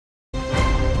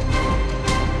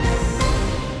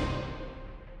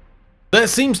There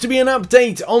seems to be an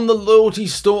update on the Loyalty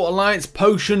Store Alliance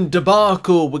Potion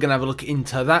Debacle. We're going to have a look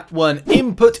into that one.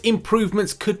 Input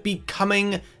improvements could be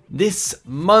coming this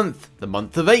month, the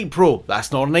month of April.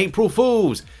 That's not an April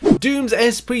Fool's. Doom's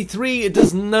SP3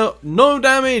 does no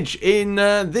damage in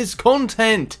this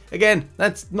content. Again,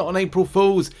 that's not an April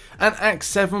Fool's. And Act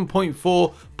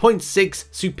 7.4.6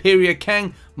 Superior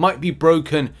Kang might be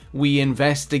broken. We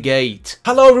investigate.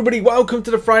 Hello everybody, welcome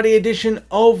to the Friday edition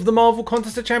of the Marvel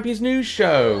Contest of Champions news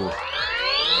show.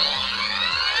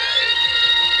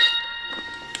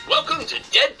 Welcome to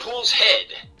Deadpool's head.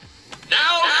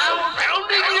 Now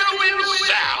surrounding you in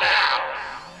sound.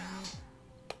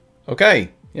 Okay,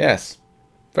 yes.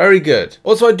 Very good.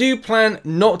 Also, I do plan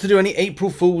not to do any April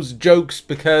Fool's jokes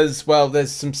because, well,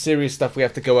 there's some serious stuff we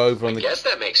have to go over on the... I guess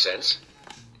that makes sense.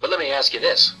 But let me ask you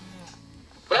this.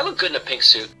 Would I look good in a pink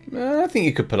suit? I think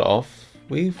you could pull it off.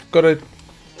 We've got to...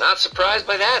 Not surprised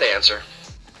by that answer.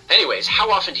 Anyways,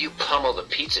 how often do you pummel the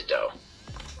pizza dough?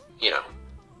 You know,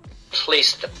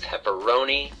 place the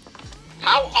pepperoni.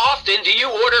 How often do you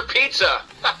order pizza?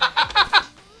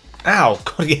 Ow,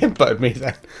 God, you headbutted me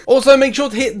then. Also, make sure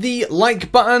to hit the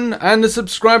like button and the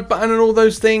subscribe button and all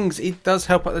those things. It does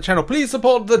help out the channel. Please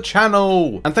support the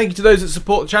channel. And thank you to those that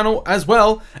support the channel as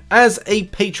well as a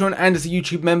Patreon and as a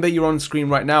YouTube member. You're on screen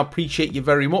right now. Appreciate you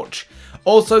very much.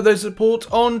 Also, those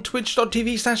support on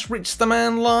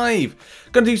twitch.tv/RichTheMan live.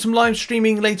 Going to do some live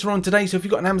streaming later on today. So if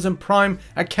you've got an Amazon Prime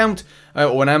account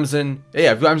or an Amazon, if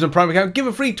you've got an Amazon Prime account, give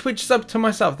a free Twitch sub to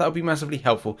myself. That would be massively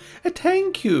helpful.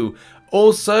 Thank you.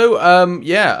 Also,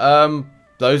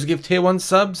 those who give tier 1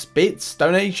 subs, bits,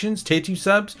 donations, tier 2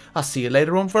 subs, I'll see you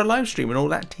later on for a live stream and all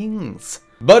that things.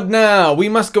 But now, we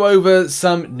must go over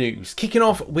some news. Kicking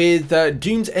off with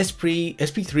Doom's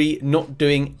SP3 not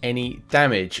doing any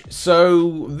damage.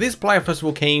 So, this player first of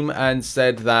all came and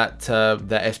said that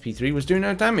their SP3 was doing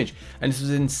no damage. And this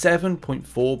was in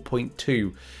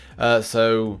 7.4.2.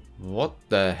 So, what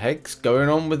the heck's going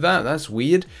on with that? That's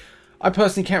weird. I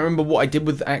personally can't remember what I did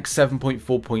with Act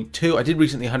 7.4.2. I did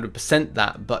recently 100%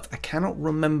 that, but I cannot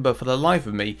remember for the life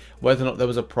of me whether or not there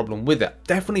was a problem with it.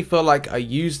 Definitely feel like I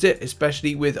used it,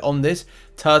 especially with on this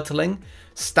turtling,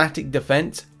 static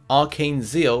defense, arcane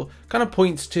zeal, kind of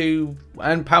points to,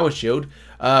 and power shield,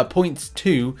 points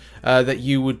to that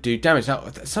you would do damage.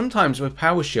 Now, sometimes with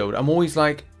power shield, I'm always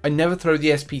like, I never throw the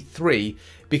SP3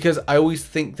 because I always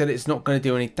think that it's not going to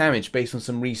do any damage based on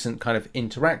some recent kind of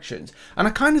interactions. And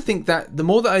I kind of think that the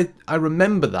more that I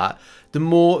remember that, the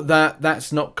more that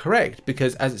that's not correct.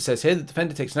 Because as it says here, the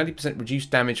defender takes 90%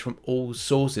 reduced damage from all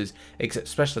sources except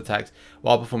special attacks.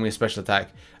 While performing a special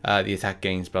attack, the attack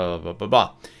gains blah, blah, blah, blah,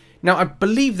 blah. Now, I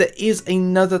believe there is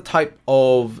another type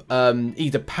of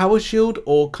either power shield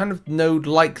or kind of node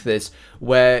like this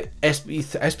where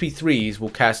SP3s will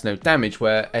cast no damage,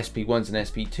 where SP1s and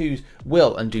SP2s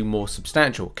will and do more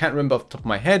substantial. Can't remember off the top of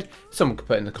my head. Someone could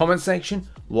put in the comment section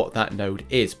what that node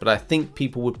is, but I think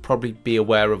people would probably be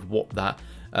aware of what that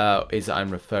is that I'm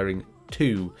referring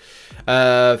to.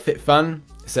 Fit Fun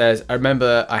says, I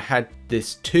remember I had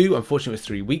this too. Unfortunately, it was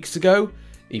 3 weeks ago,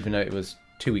 even though it was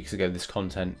 2 weeks ago this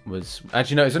content was...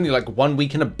 Actually, no, it's only like 1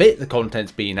 week and a bit the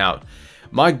content's been out.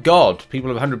 My God,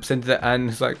 people have 100%ed it, and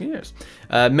it's like, yes.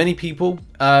 Many people.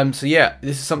 So yeah,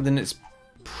 this is something that's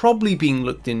probably being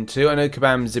looked into. I know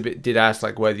Kabam Zibbit did ask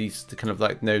like where these kind of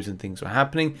like nodes and things were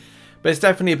happening. But it's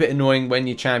definitely a bit annoying when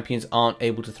your champions aren't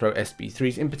able to throw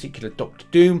SP3s, in particular Dr.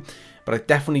 Doom. But I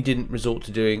definitely didn't resort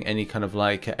to doing any kind of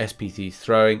like SP3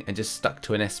 throwing and just stuck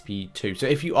to an SP2. So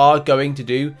if you are going to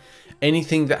do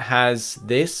anything that has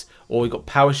this, or you've got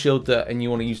Power Shield and you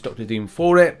want to use Dr. Doom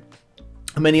for it,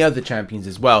 and many other champions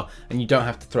as well, and you don't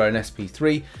have to throw an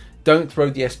SP3, don't throw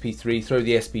the SP3, throw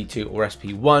the SP2 or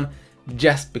SP1,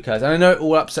 just because. And I know it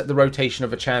will upset the rotation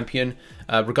of a champion,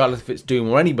 regardless if it's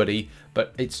Doom or anybody,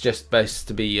 but it's just best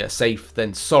to be safe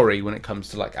than sorry when it comes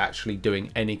to like actually doing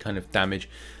any kind of damage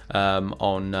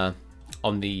on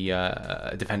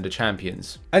the Defender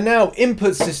champions. And now,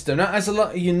 input system. Now, as a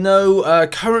lot of you know,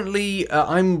 currently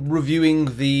I'm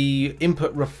reviewing the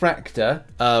input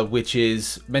Refactor, which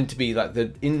is meant to be like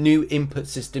the new input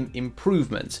system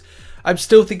improvements. I'm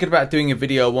still thinking about doing a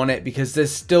video on it because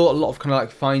there's still a lot of kind of like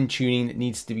fine tuning that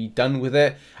needs to be done with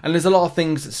it, and there's a lot of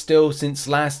things that still since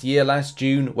last year, last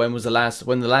June, when the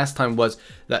last time was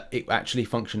that it actually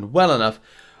functioned well enough.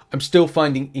 I'm still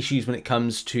finding issues when it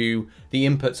comes to the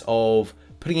inputs of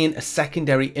putting in a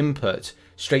secondary input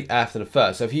straight after the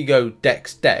first. So if you go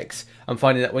Dex, I'm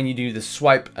finding that when you do the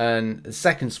swipe and the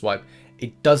second swipe,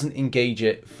 it doesn't engage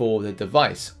it for the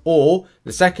device. Or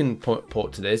the second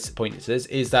point to this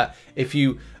is that if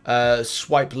you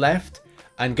swipe left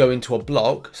and go into a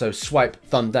block, so swipe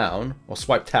thumb down or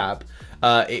swipe tab,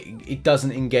 it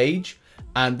doesn't engage.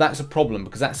 And that's a problem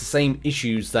because that's the same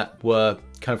issues that were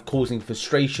kind of causing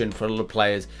frustration for a lot of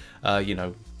players, you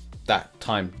know, that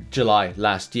time, July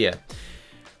last year.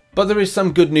 But there is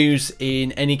some good news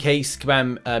in any case.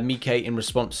 Kabam Mike, in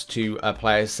response to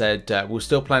players, said we're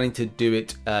still planning to do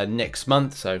it next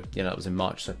month. So, you know, it was in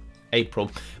March, so April.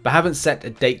 But haven't set a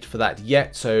date for that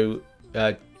yet. So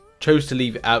chose to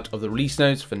leave it out of the release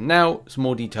notes for now. Some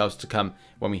more details to come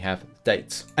when we have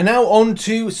dates. And now on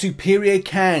to Superior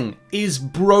Kang is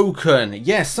broken.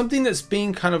 Yes, something that's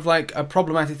been kind of like a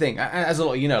problematic thing. As a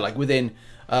lot of you know, like within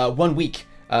 1 week,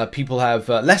 people have,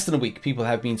 less than a week, people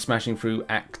have been smashing through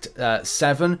Act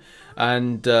 7.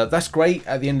 And that's great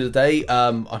at the end of the day.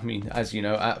 I mean, as you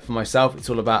know, for myself, it's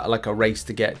all about like a race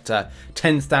to get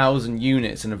 10,000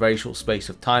 units in a very short space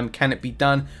of time. Can it be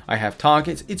done? I have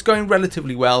targets. It's going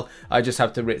relatively well. I just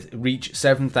have to reach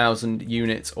 7,000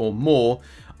 units or more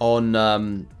on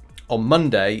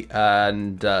Monday,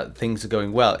 and things are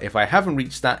going well. If I haven't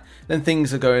reached that, then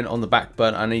things are going on the back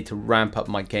burner. I need to ramp up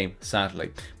my game,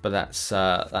 sadly, but that's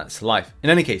life.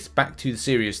 In any case, back to the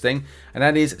serious thing, and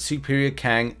that is Superior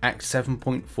Kang Act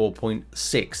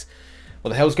 7.4.6. What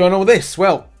the hell's going on with this?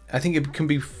 Well, I think it can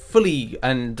be fully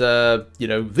and you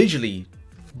know, visually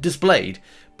displayed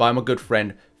by my good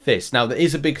friend Fist. Now, there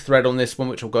is a big thread on this one,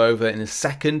 which I'll go over in a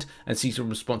second and see some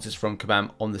responses from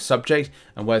Kabam on the subject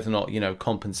and whether or not, you know,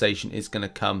 compensation is going to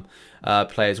come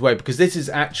players' way, because this is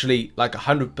actually like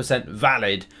 100%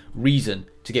 valid reason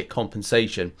to get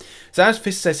compensation. So as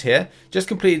Fist says here, just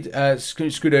completed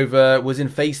screwed over, was in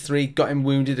phase 3, got him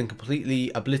wounded and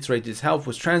completely obliterated his health,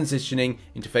 was transitioning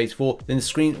into phase 4, then the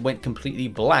screen went completely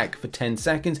black for 10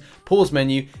 seconds, pause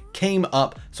menu came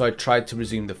up, so I tried to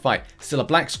resume the fight. Still a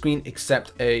black screen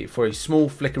except for a small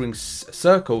flickering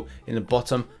circle in the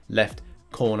bottom left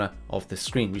corner of the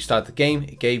screen. Restarted the game,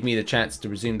 it gave me the chance to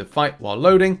resume the fight while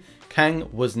loading. Kang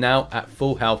was now at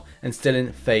full health and still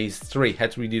in phase 3.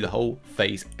 Had to redo the whole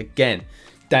phase again.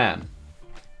 Damn.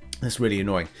 That's really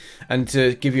annoying. And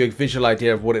to give you a visual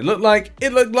idea of what it looked like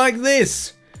like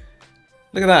this.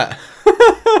 Look at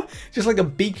that. Just like a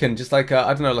beacon, just like a,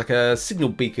 I don't know, like a signal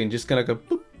beacon, just gonna go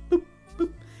boop, boop,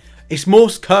 boop. It's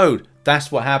Morse code.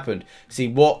 That's what happened. See,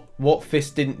 what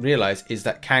Fist didn't realize is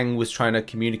that Kang was trying to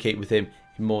communicate with him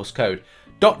in Morse code.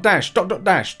 Dot dash, dot dot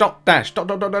dash, dot dash, dot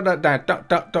dot dot dot dot dot dot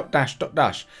dot dot dash, dot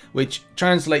dash, which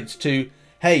translates to,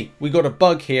 hey, we got a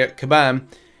bug here, Kabam,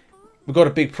 we got a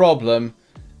big problem,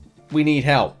 we need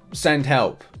help, send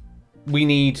help, we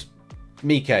need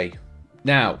Mike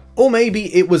now. Or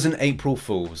maybe it was an April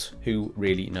Fool's, who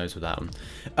really knows with that one.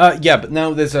 Yeah, but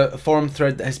now there's a forum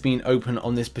thread that has been open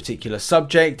on this particular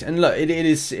subject, and look, it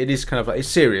is kind of like, it's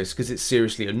serious because it's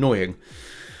seriously annoying.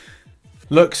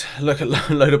 Look at a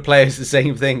load of players, the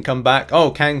same thing, come back,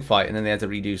 oh, Kang fight, and then they had to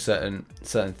redo certain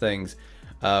things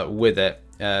with it.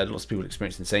 Lots of people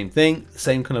experiencing the same thing,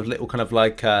 same kind of little kind of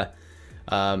like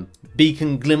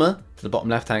beacon glimmer to the bottom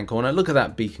left hand corner. Look at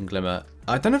that beacon glimmer.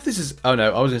 I don't know if this is, oh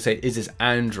no, I was gonna say, is this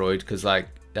Android, because like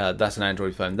that's an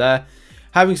Android phone there.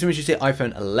 Having some issues here,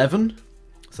 iPhone 11,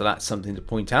 so that's something to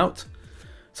point out.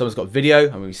 Someone's got video,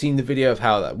 and we've seen the video of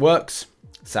how that works.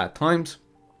 Sad times.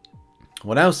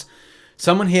 What else?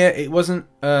 Someone here, it wasn't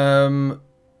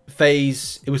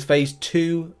phase, it was phase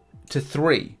 2 to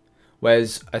 3,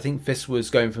 whereas I think Fist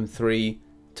was going from 3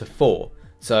 to 4.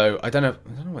 So I don't know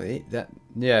what that,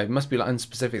 yeah, it must be like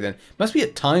unspecific then. It must be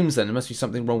at times then, there must be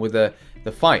something wrong with the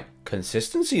fight.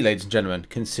 Consistency, ladies and gentlemen,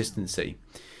 consistency.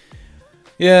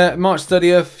 Yeah, March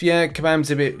 30th, yeah,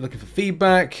 Kabam's a bit looking for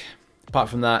feedback. Apart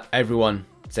from that, everyone,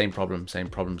 same problem, same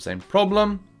problem, same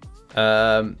problem.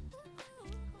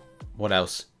 What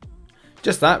else?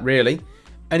 Just that, really.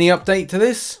 Any update to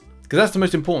this? Because that's the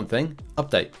most important thing.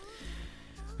 Update.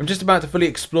 I'm just about to fully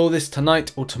explore this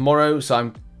tonight or tomorrow,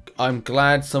 so I'm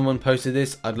glad someone posted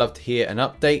this. I'd love to hear an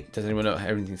update. Does anyone know how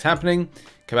everything's happening?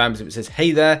 Kabam says,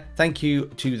 hey there. Thank you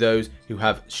to those who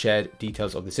have shared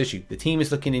details of this issue. The team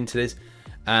is looking into this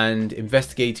and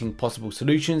investigating possible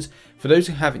solutions. For those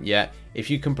who haven't yet,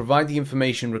 if you can provide the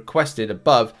information requested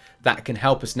above, that can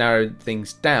help us narrow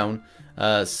things down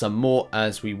some more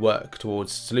as we work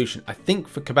towards a solution. I think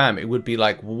for Kabam it would be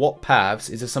like, what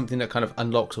paths? Is there something that kind of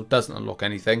unlocks or doesn't unlock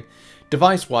anything?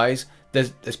 Device wise,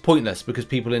 there's pointless, because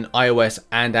people in iOS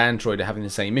and Android are having the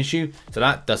same issue, so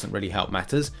that doesn't really help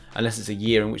matters unless it's a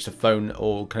year in which the phone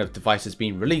or kind of device has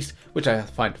been released, which I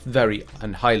find very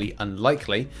and highly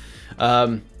unlikely.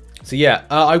 So yeah,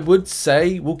 I would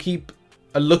say we'll keep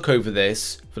a look over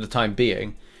this for the time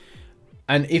being.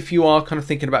 And if you are kind of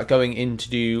thinking about going in to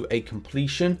do a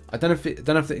completion, I don't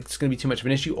know if it's going to be too much of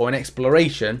an issue, or an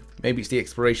exploration, maybe it's the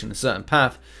exploration of a certain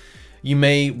path, you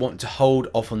may want to hold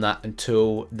off on that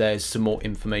until there's some more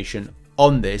information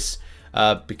on this,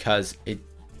 because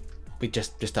we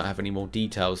just don't have any more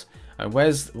details. And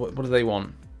what do they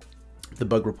want? The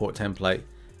bug report template.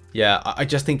 Yeah, I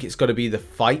just think it's got to be the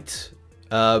fight,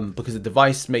 because the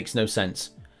device makes no sense.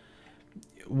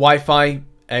 Wi-Fi.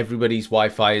 Everybody's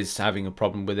Wi-Fi is having a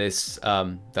problem with this.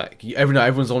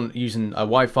 Everyone's using a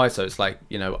Wi-Fi, so it's like,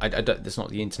 you know, that's not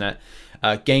the internet.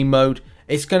 Game mode.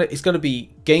 It's gonna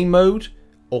be game mode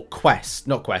or quest,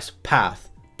 not quest, path.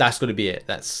 That's gonna be it.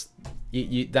 That's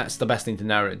that's the best thing to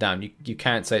narrow it down. You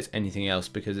can't say it's anything else,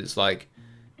 because it's like,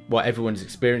 well, everyone's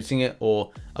experiencing it,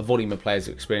 or a volume of players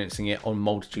are experiencing it on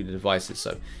multitude of devices.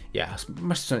 So yeah, it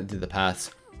must have something to do with the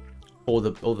paths, or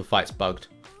the fight's bugged,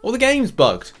 or the game's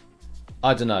bugged.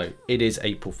 I don't know. It is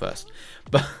April 1st.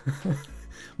 But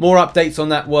more updates on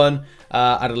that one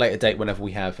at a later date whenever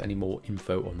we have any more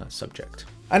info on that subject.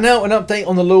 And now an update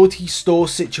on the loyalty store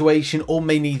situation, or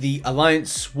mainly the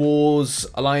Alliance Wars,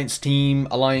 Alliance Team,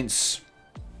 Alliance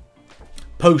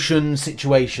Potion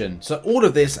situation. So all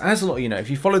of this, as a lot of you know,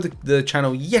 if you followed the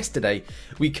channel yesterday,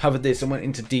 we covered this and went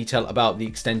into detail about the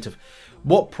extent of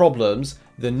what problems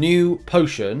the new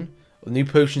potion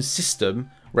system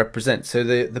represents. So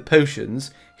the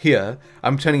potions here,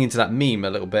 I'm turning into that meme a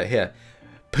little bit here.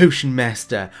 Potion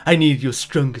Master, I need your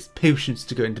strongest potions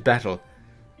to go into battle.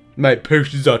 My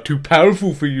potions are too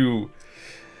powerful for you.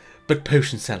 But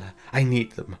Potion Seller, I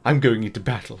need them. I'm going into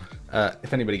battle.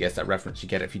 If anybody gets that reference, you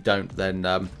get it. If you don't, then,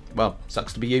 well,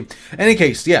 sucks to be you. In any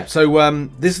case, yeah, so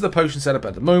this is the potion setup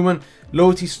at the moment.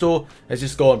 Loyalty store has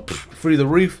just gone through the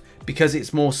roof because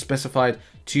it's more specified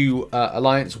to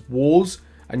Alliance Wars.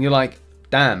 And you're like,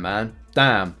 damn, man,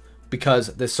 damn, because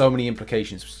there's so many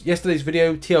implications. Yesterday's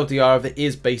video, TLDR of it,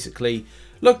 is basically,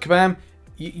 look, Kabam,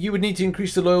 you would need to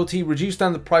increase the loyalty, reduce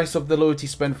down the price of the loyalty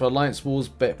spend for Alliance Wars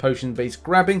potion-based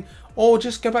grabbing, or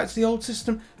just go back to the old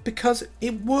system, because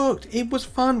it worked. It was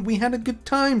fun. We had a good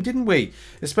time, didn't we?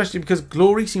 Especially because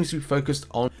Glory seems to be focused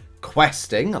on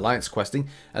questing, Alliance questing,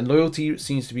 and loyalty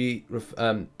seems to be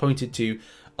pointed to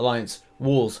Alliance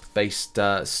Wars-based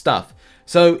stuff.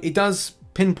 So it does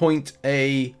pinpoint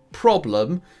a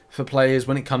problem for players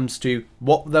when it comes to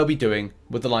what they'll be doing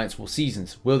with Alliance War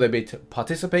seasons. Will they be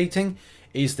participating?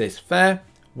 Is this fair?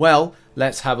 Well,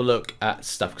 let's have a look at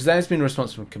stuff, because there's been a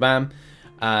response from Kabam,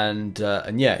 and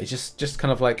yeah, it's just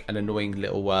kind of like an annoying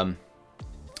little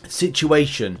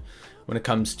situation when it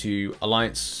comes to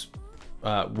Alliance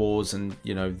Wars, and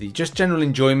you know, the just general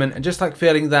enjoyment, and just like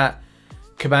feeling that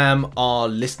Kabam are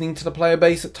listening to the player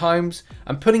base at times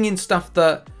and putting in stuff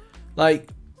that, like,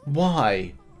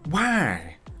 why?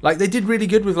 Like, they did really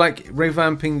good with, like,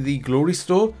 revamping the Glory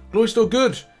Store. Glory Store,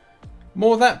 good.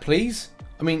 More of that, please.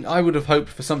 I mean, I would have hoped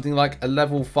for something like a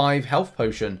level 5 health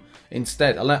potion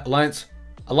instead. Alliance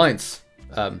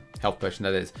health potion,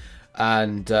 that is.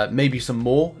 And maybe some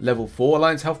more level 4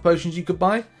 Alliance health potions you could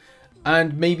buy.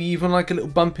 And maybe even like a little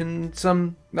bump in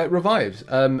some, like, revives.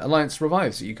 Alliance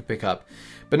revives that you could pick up.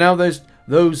 But now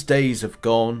those days have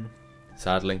gone,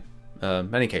 sadly.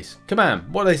 In any case, Kabam,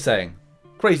 what are they saying?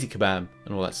 Crazy Kabam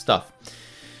and all that stuff.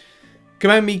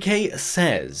 Kabam Mike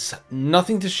says,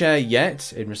 nothing to share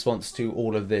yet in response to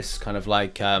all of this kind of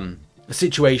like a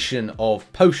situation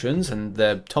of potions and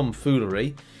their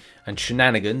tomfoolery and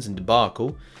shenanigans and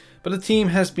debacle, but the team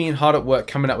has been hard at work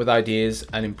coming up with ideas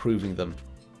and improving them.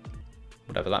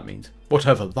 Whatever that means.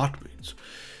 Whatever that means.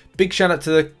 Big shout out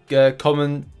to the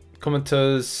commenters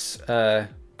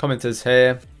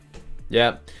here.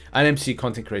 Yeah, an MC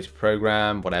content creator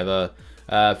program, whatever,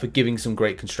 for giving some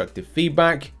great constructive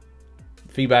feedback.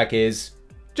 Feedback is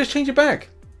just change it back.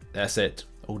 That's it.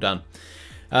 All done.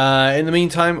 In the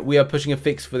meantime, we are pushing a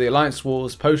fix for the Alliance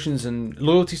Wars potions and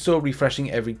loyalty store,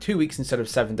 refreshing every 2 weeks instead of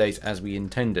 7 days as we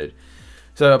intended.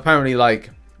 So apparently, like,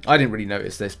 I didn't really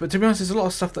notice this, but to be honest, there's a lot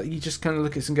of stuff that you just kind of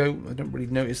look at and go, I don't really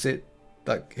notice it.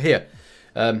 Like here,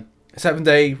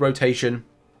 7-day rotation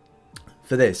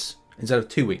for this instead of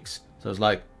 2 weeks. So I was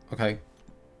like, okay,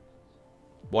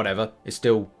 whatever. It's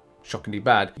still shockingly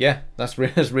bad. Yeah, that's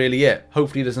really it.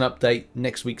 Hopefully there's an update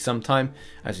next week sometime.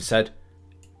 As you said,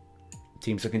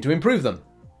 team's looking to improve them.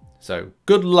 So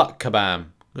good luck, Kabam.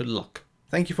 Good luck.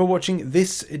 Thank you for watching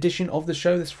this edition of the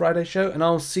show, this Friday show, and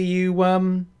I'll see you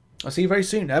very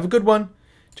soon. Have a good one.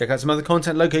 Check out some other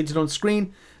content located on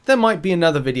screen. There might be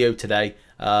another video today,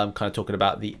 kind of talking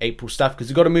about the April stuff, because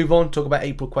we've got to move on, talk about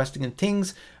April questing and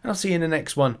things, and I'll see you in the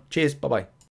next one. Cheers, bye-bye.